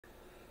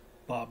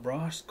Bob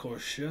Ross,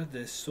 Corsia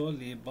de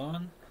Soleil,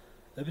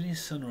 Ebony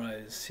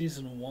Sunrise,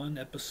 Season 1,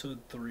 Episode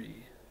 3.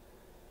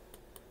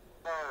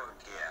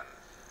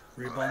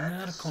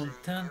 Rebonnaire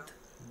contente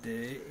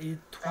de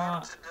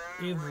toi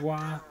et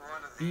voir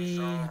et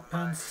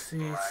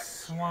penser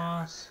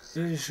soir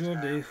le jour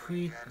de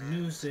fuite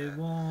nous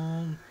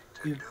avons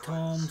il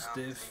tombe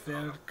de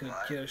faire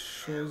quelque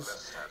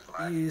chose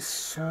et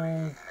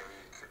sans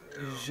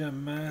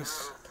jamais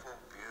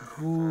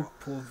vous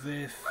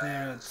pouvez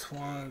faire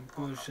toi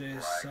bouger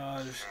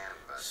sage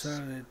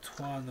sur les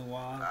toits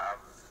noirs.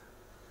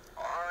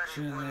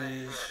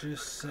 Je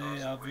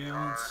sais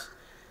avions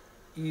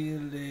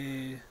il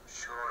est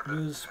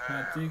nous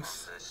pratiques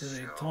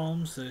il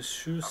tombe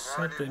sur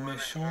cette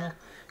méchant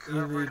il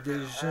est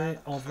déjà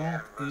en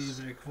vente et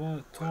il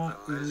revoit toi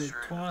il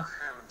est toi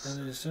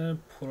dans les heures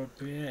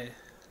propriées.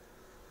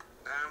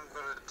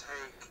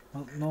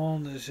 Maintenant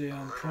j'ai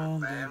un plan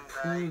d'un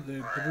pouls de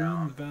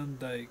Brune Van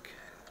Dyke.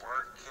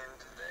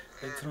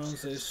 Les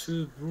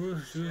transitions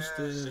brûlent juste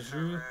les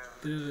jours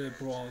de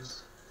l'ébrode.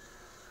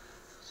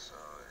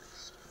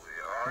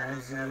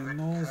 Dans les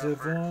noms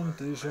évents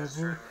déjà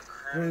vous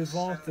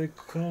rêvant de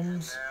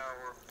crumbs,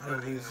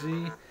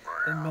 Alegría,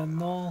 et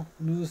maintenant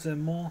nous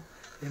aimons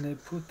et ne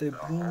plus des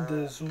brunes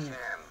des eaux.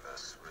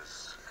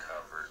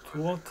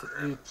 Toi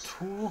et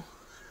tout,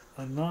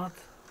 un note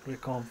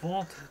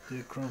réconforte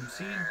de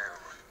crumbsy,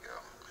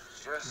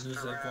 nous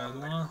avons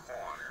là,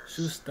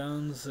 juste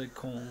dans les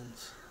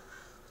comptes.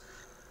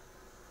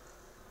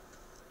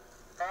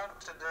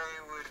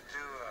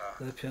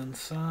 Le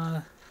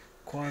pensar,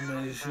 quand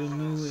les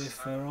genoux et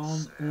feront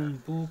un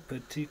beau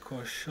petit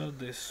crochet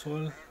de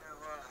sol,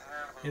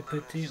 et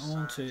petit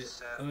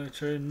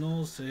entre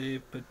nos et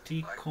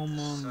petit comme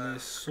les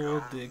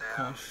sauts de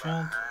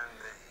conchant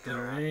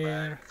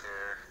derrière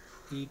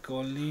et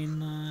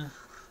collines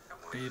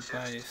des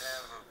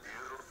baisses.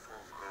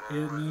 Et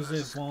nous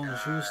avons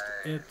juste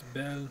être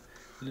belles,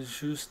 le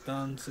juste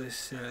dans le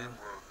ciel,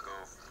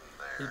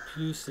 et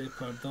plus et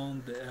pardon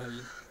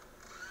d'elle.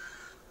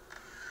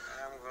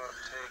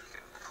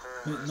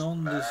 Maintenant,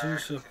 les yeux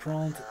se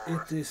prennent et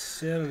des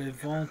serres les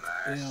ventes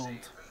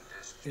errantes.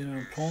 Et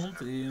un pont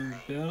et une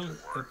belle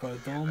et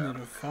pardon et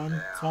une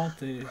femme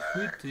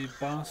 38 et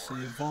basse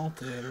et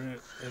vente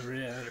et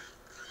arrière.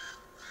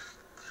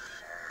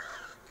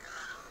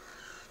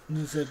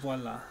 Nous y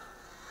voilà.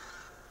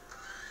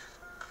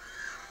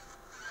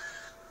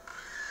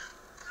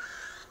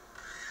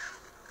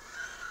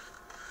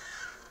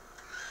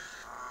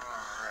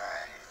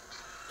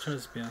 Très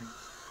bien.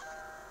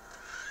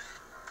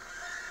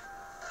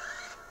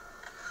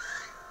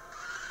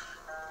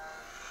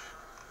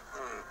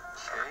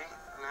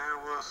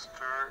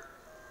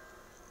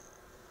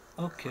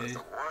 Ok,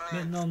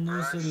 maintenant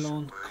nous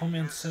allons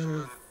commencer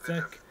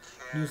avec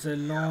nous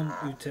allons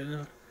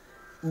utiliser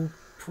ou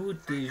pour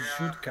des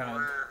jeux de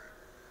cartes.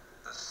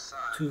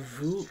 Tu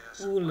vois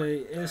où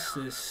les S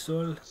et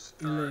sol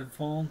et les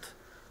ventes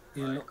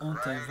ils ont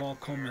va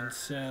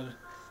commencer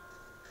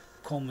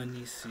comme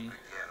ici.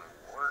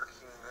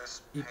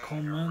 Ils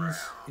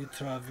commencent et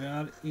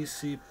travaillent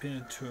ici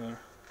peinture.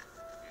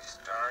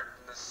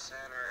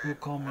 Vous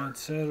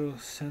commencez au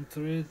centre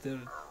de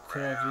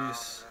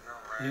travis.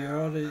 Et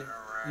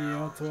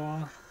à toi.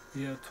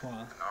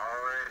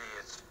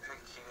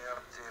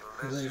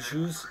 Il est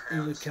juste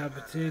il est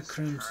capté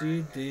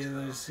crimson des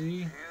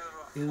énergies.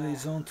 Ils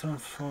les ont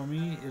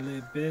transformés, et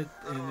les bêtes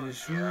et les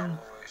jaunes,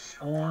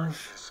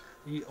 orange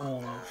et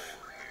orange.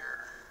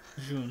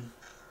 Jaune.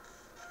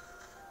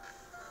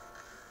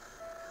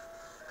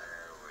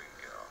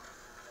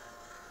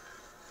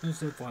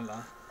 Nous y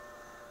voilà.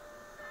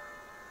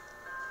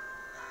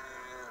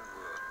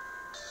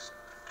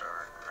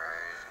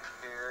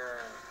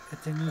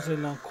 Et nous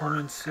allons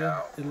commencer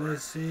à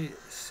laisser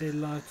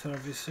cela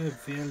traverser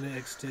vers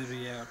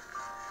l'extérieur.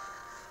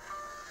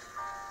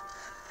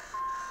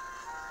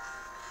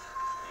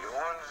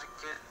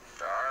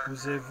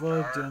 Vous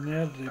avez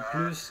donné le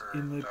plus et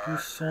le plus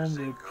sombre,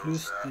 le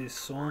plus des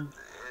sombres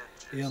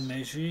et en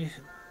mesure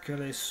que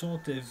les sons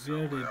vers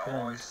les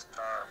bandes.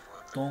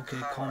 Donc,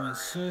 et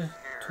commencer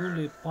tous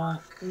les pans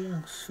où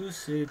sous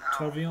ces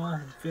travaillons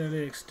vers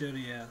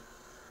l'extérieur.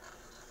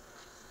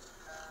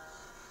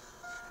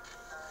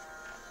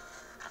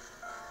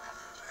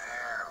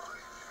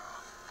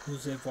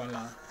 Nous y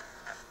voilà.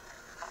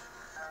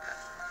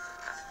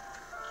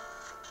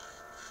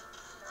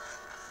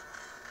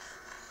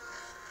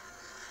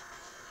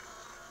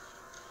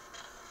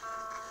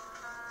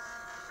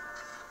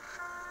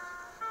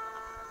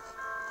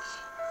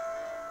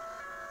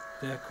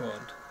 D'accord.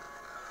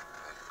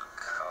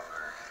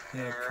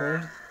 Et après,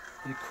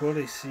 il court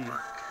ici.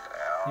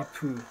 Il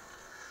peut.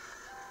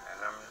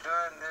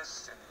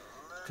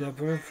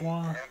 D'abord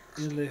voir,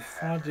 il est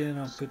fait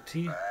d'un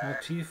petit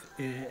motif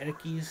et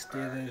acquis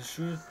des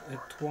jeux et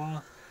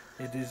toits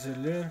et des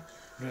allures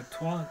de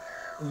toit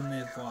on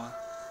y voit.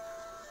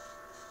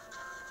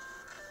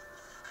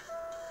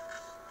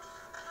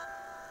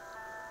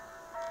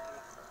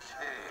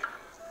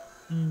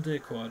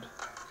 D'accord.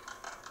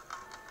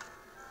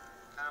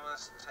 Now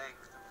let's take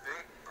the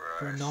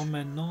Prenons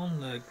maintenant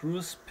la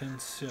grosse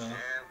pinceau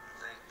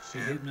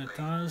et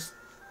hypnotise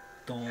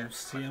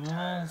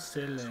densément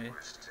Soleil.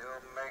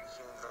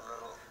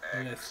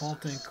 Les font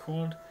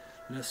encore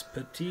les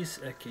petits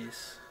équilles.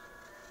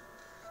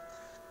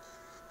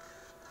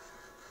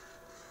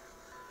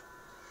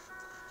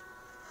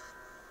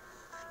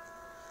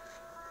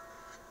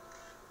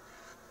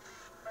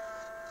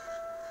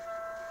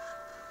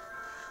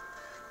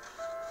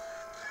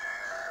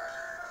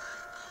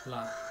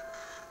 Là.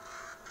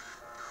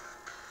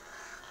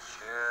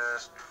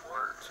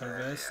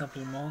 Travaille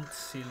simplement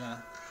ici là.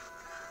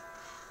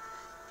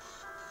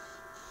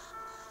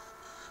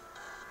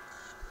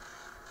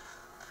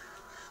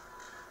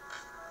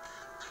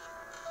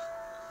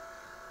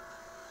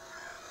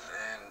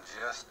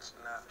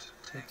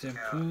 C'est un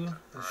peu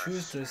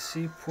juste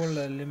ici pour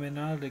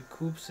éliminer les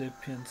coupes et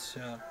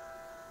pinceurs.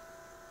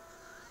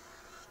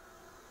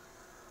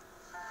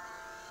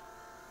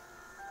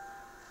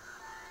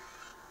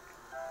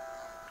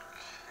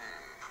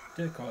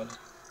 D'accord.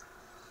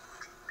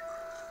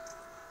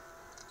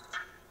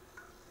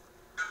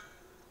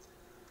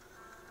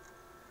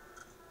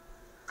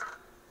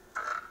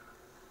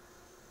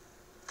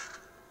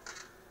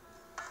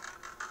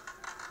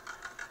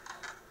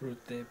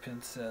 Route des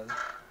pincels.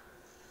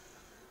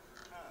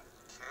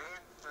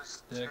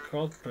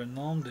 D'accord,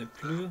 prenons des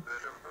plus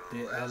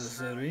des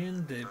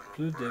alzerines, des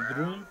plus des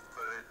brunes.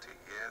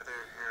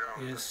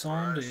 Ils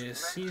sont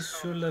ici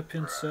sur le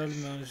pincel,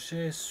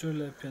 mangés sur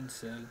le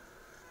pincel.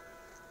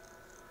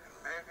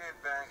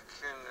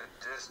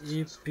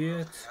 Et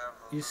puis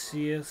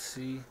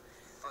ici,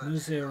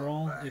 nous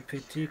aurons un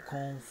petit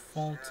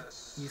confond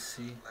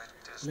ici.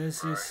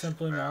 Laissez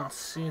simplement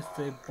ces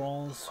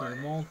bronzes sur le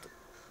monde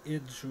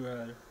et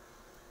jouer.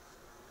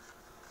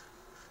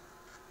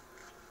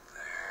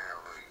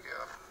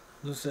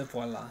 Nous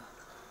voilà.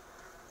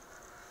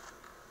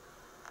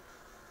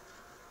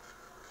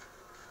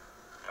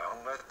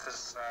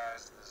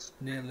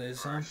 Ne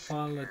laissons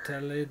pas la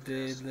télé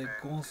des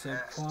élégances et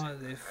pas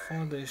des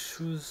fonds des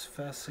choses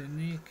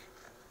fascinantes.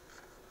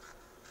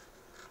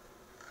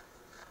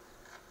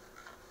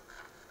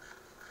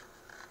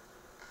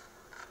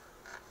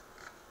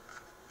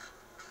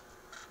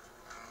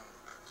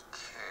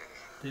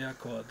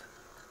 D'accord.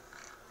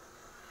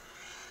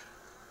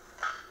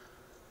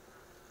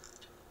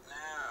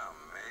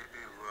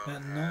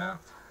 Maintenant,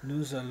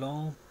 nous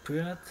allons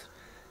peut-être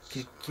que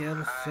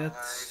quelle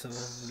fête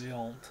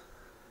surveillante.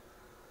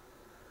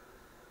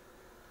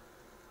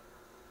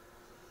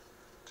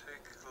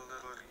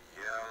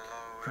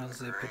 Prends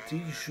des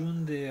petits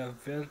jaunes et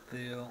verts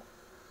et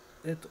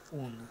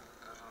une.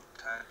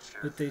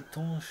 Petit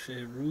tonche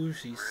et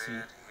rouge ici.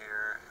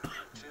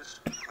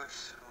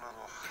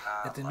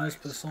 Et nous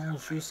passons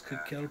jusqu'à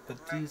quelques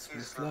petits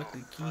reflets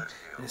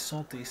qui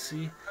sont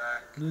ici.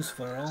 Nous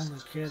ferons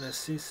que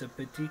ici ce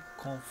petit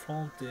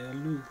confront de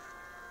loup.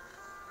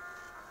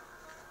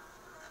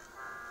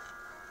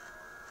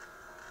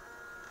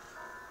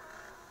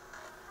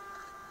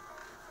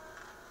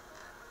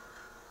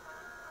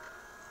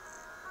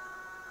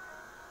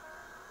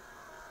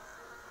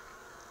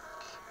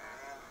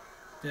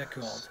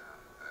 D'accord.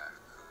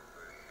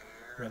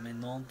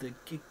 Ramenons de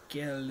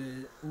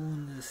quelle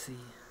une ici.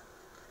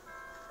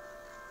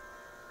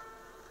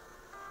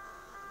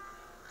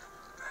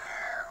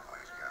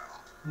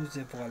 Nous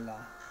y voilà.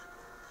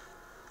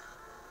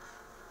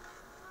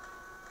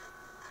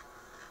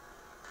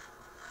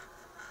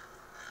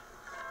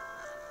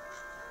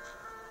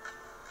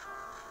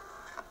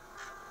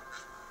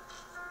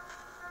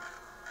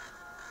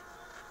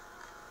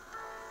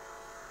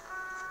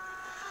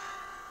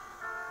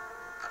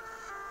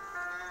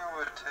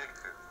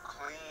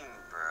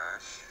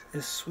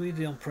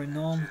 Essuie en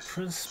prenant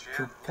prince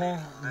pour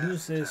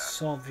nous et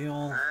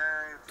sauvions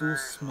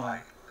doucement.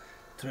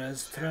 Très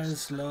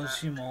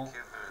logement.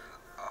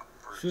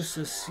 Juste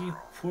ici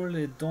pour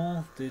les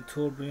dents des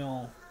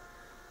tourbillons.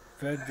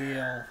 Vers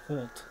des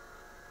routes.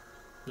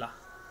 Là.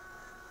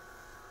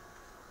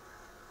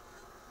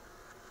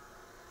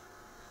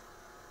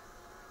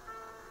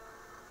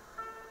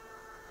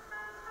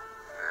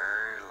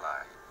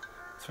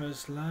 Très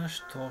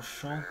lâche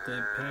torchant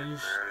des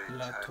pages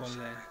la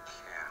toilette.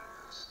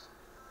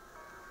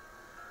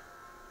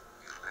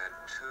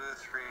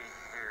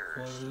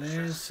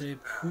 Les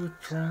époux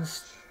trans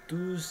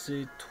 12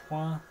 et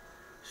 3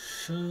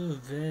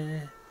 cheveux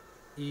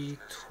et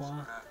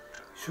 3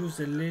 juste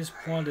les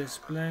points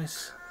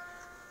d'espace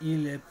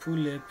il est pour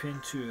les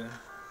peintures.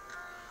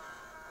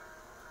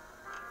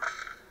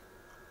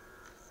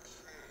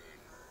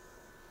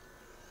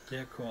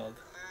 D'accord.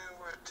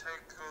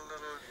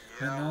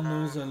 Maintenant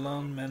nous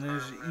allons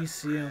ménager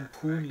ici un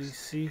poule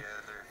ici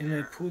et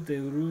les poules de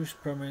rouge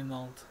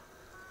permanentes.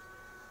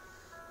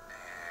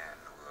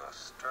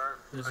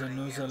 Et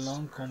nous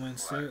allons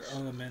commencer à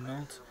la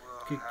maintenant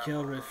que quel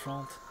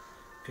refrain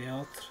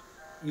peut-être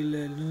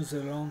nous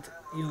allons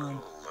un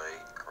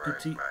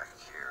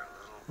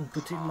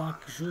petit lac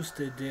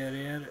juste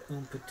derrière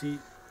un petit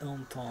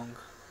tang.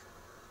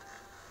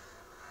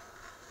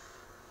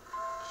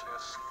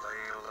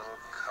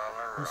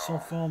 Nous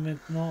s'enfant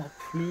maintenant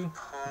plus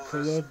de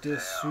couleur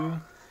dessus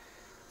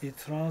et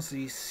trace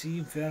ici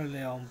vers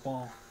les en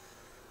bas.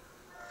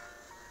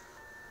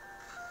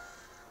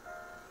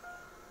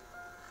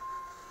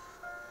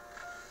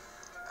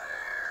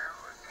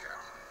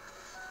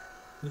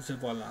 Nous y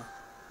voilà.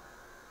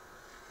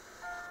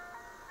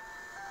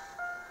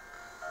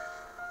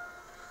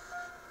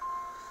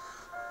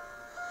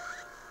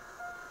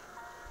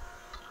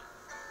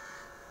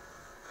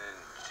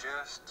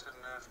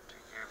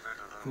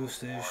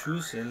 Poussez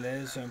juste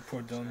les uns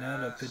pour donner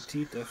un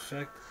petit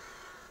effet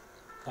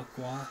à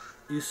quoi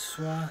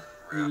soit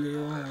il y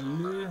a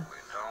lieu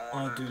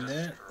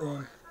ondulé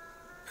un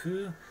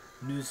peu,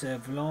 nous ne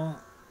voulons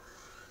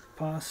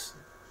pas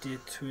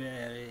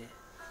détruire.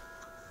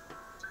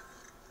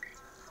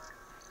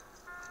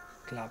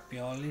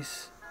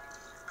 Clapiolis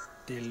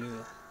de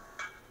l'eau.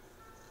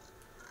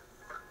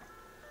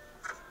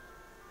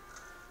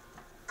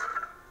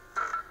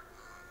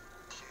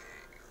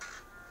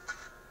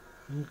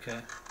 Ok.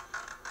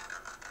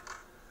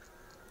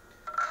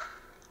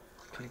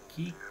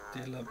 Cliquez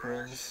de la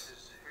brosse.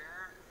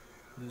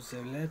 Nous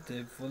allons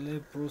de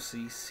voler brosse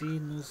ici.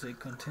 Nous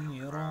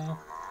continuerons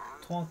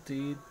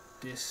tenter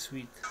de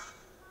suite.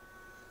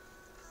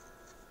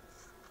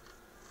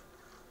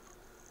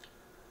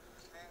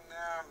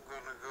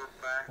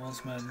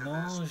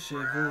 Maintenant, je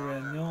vous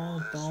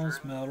réunion dans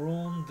ma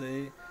ronde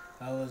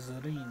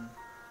d'Alegría.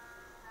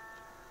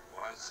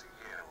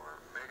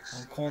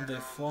 Encore des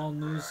fois,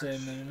 nous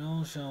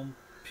mélangeons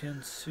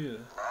peinture.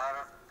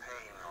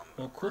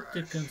 Beaucoup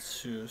de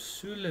peinture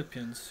sur la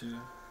peinture.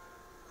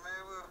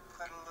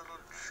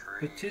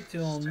 Peut-être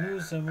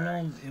nous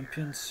aimerons une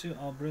peinture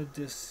arbre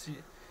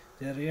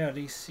derrière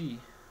ici.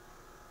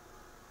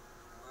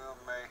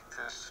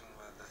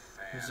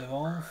 Nous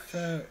avons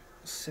fait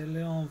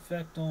cela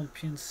avec un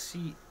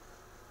pincé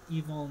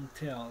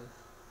éventuel.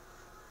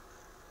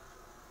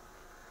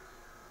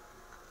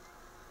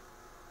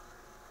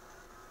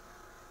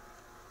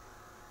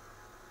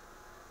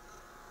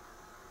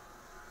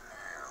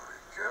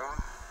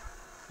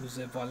 Nous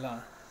y voilà.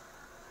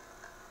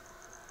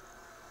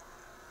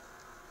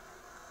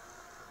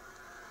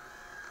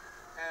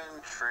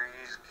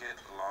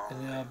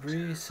 Les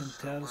arbres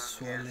s'étalent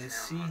sur les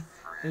scies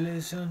et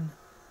les uns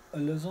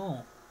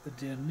ont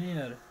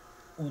dernier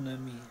un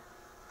ami.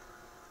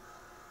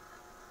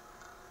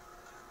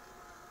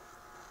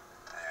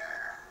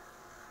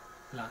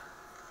 Là.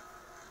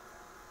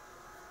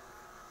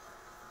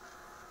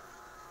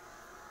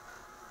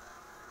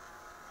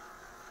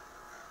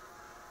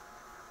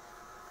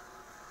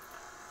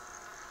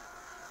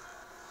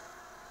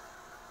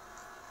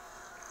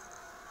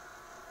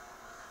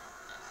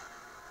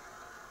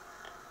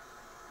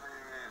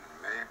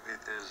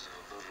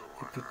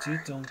 Et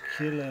peut-être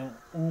qu'il y a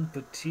un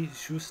petit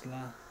juste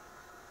là.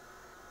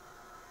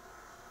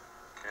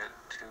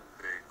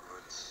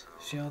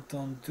 J'ai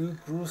entendu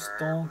gros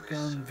donc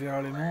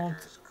environnement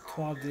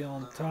 3D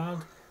en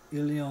table,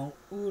 il y a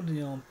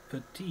un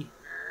petit.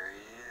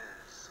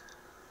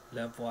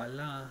 La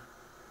voilà.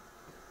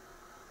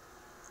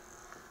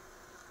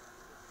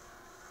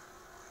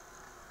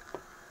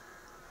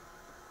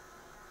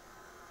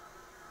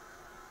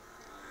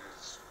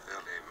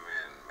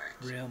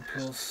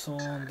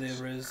 Remplaçant des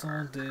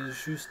raisons de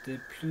juste des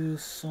plus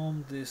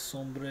sombres des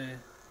sombres.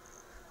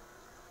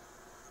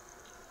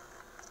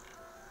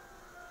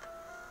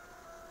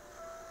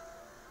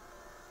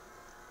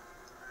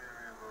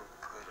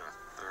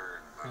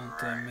 On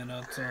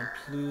terminera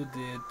plus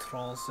de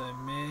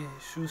transformer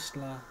juste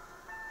là.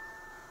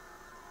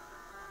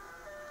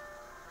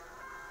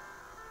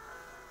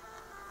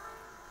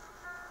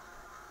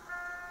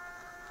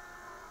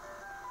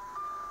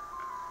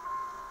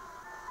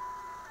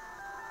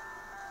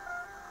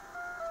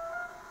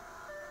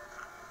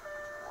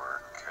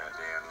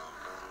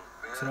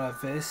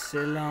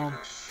 Traverser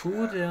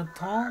l'ampoule d'un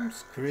temps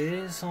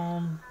gris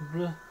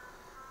sombre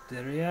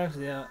derrière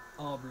les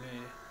arbres.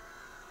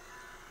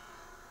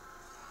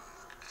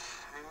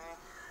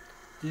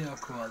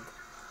 D'accord.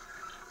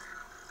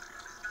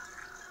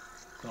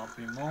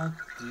 Compliment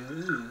de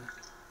eux.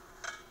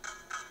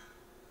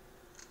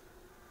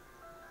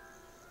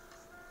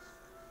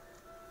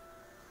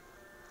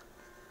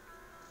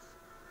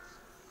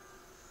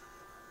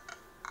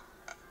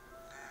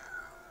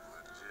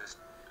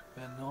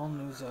 Maintenant,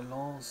 nous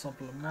allons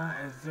simplement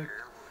avec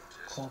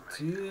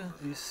contour.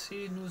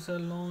 Ici, nous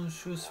allons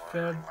juste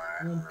faire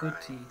un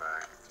petit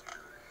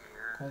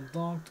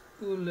contact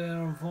ou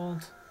l'air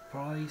vente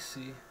par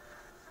ici.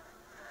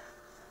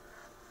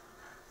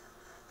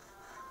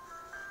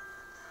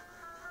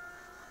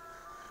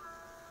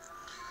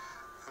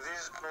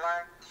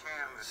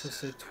 Sur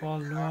ces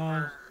toiles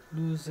noires,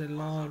 nous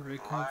allons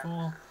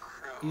recouvrir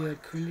et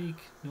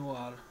acrylique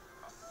noir.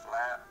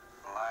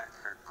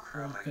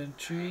 Une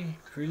peinture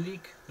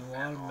acrylique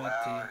noir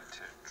maté.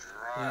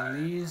 Et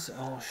lise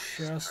en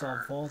chair sans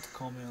vente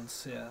comme un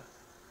cerf.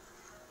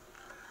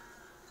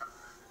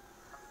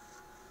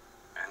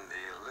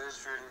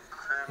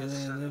 Il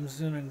y a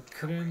une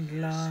crème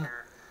là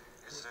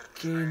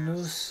qui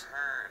nous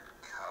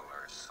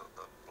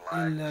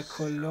et la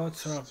colotte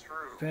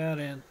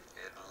transparente.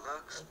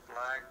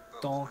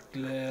 Donc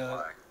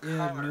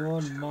l'énormous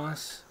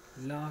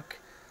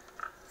lac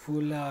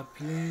pour la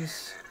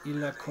place et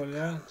la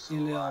couleur,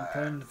 il est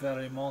empreinte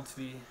vraiment de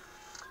vie.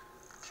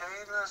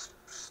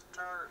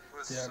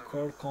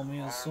 D'accord,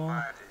 commençons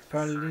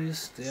par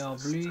liste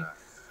d'établis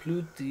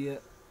plus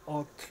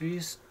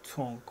d'actrices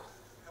tronc.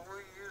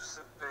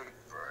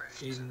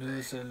 Et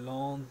nous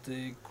allons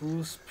des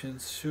grosses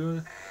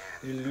peintures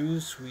et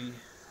loose, oui.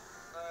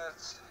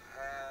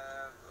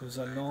 Nous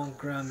allons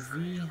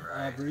grandir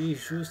abri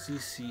juste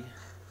ici.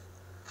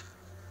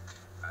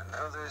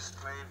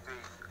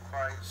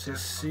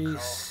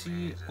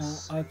 Ceci un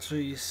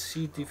attrait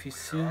si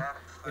difficile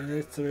et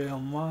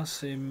naturellement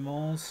c'est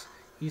immense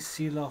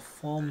ici la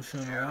forme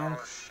générale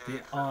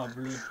des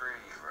arbres.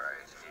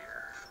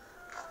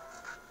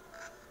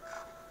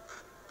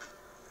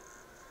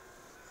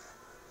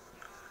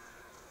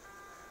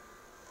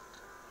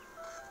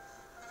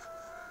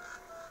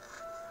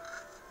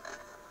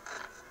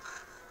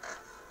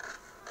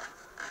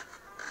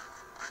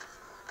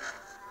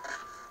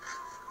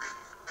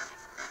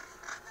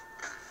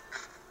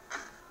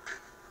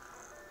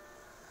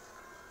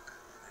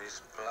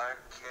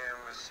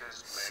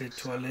 Ces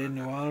toilettes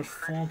noires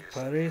font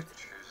paraître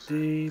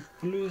des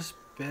plus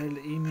belles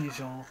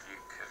images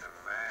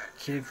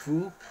que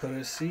vous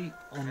paraissez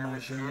en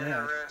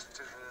ingénieur.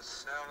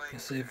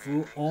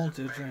 Laissez-vous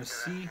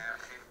intéressez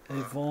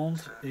et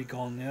vendre et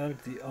gagner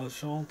de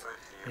l'argent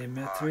et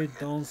mettre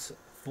dans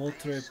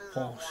votre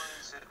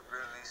poche.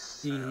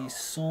 Et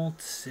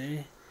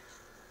sentez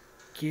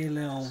qu'il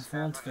est en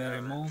vente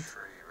vraiment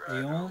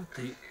et ont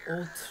des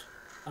autres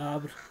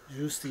arbres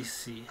juste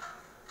ici.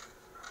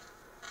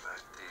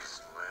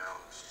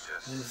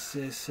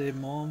 Laissez ses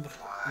membres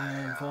et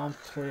un vent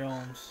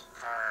triomphe.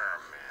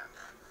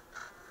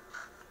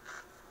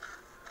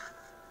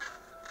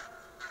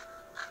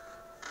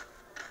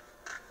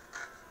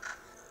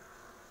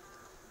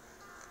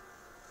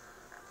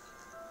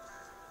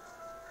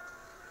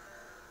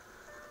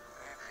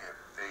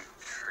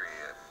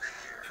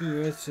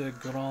 Puis est ce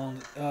grand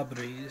arbre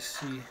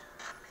ici.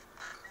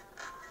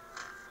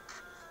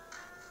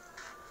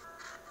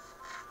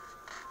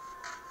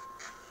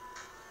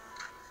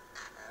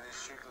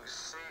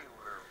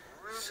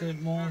 C'est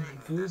bon,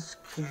 vous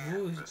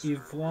pouvez y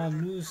voir,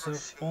 nous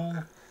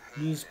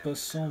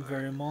passons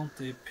vraiment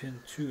des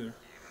peintures.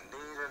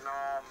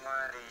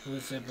 Vous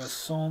avez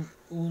besoin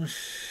d'un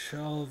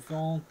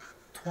chavon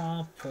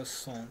 3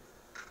 personnes.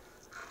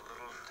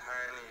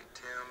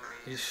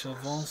 Et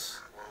chavons,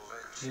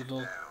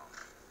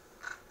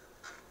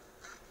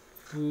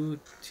 vous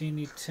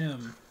tiny Tim,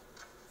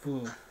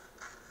 vous.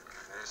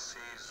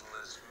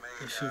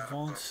 Et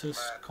chavons se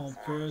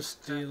compose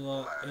de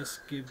la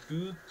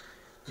esquibue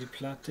et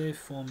platé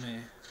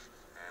formé.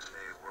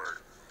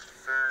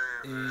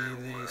 Et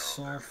les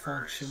sons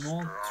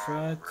fonctionnent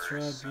très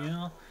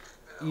bien.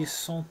 Ils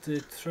sont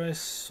très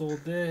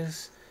soudés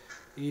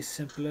et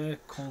simples à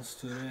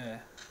construire.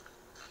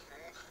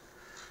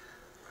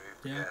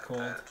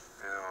 D'accord.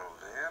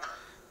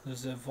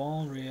 Nous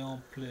avons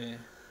rempli.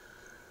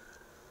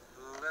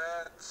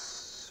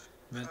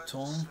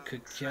 Mettons que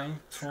quel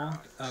tronc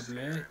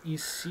arbre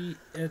ici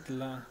est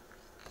là.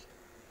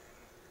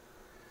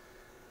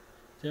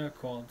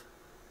 D'accord.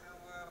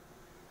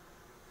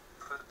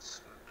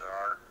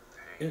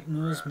 Et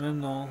nous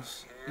menons,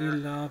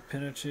 il a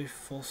pénétré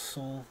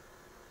façon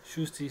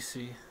juste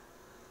ici.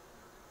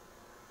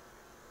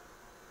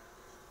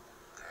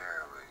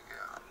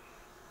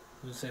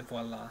 Nous et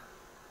voilà.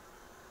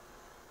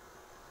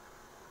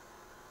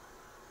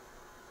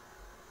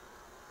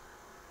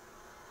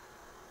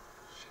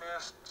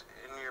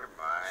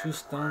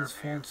 Juste dans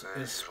fond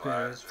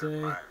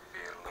espérité,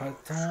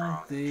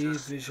 partant des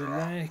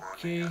vigilants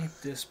qui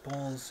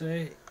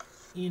dispensaient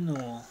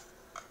inouïs.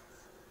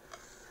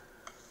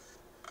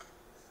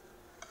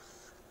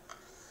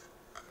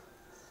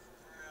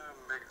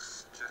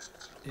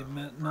 Et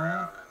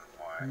maintenant,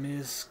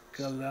 mes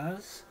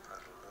galas,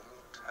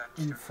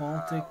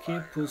 infante qui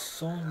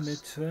poussent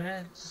mettre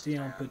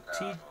d'un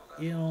petit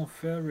et en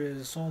faire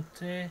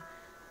résulter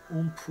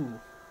un peu.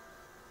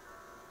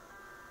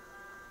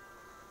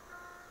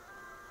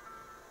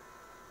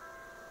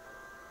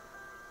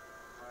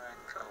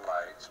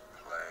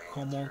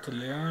 Comment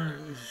l'air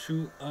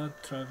joue à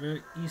travers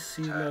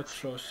ici le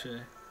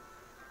crochet.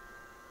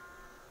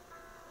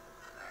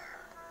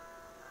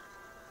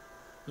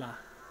 Là.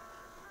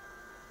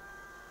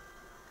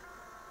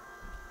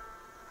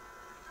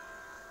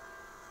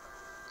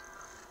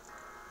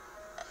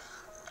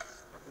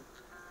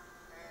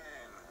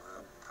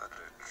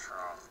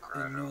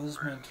 Et nous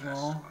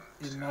maintenant,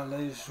 il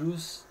m'allait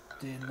juste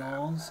des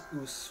noms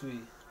où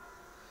suis.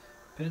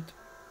 Pit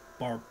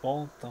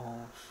barbon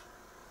d'ange.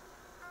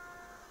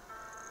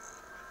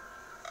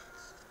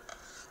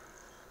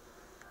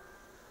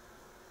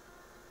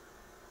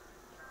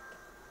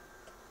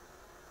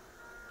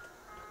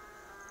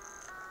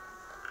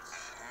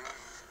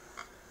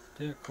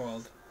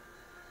 D'accord.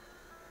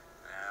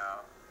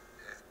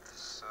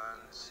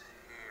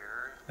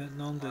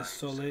 Maintenant le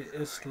soleil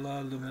est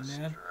la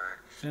lumière.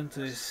 J'entre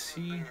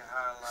ici,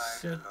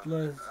 cette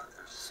la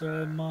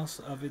serait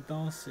masse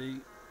évidence et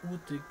où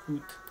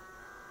t'écoute.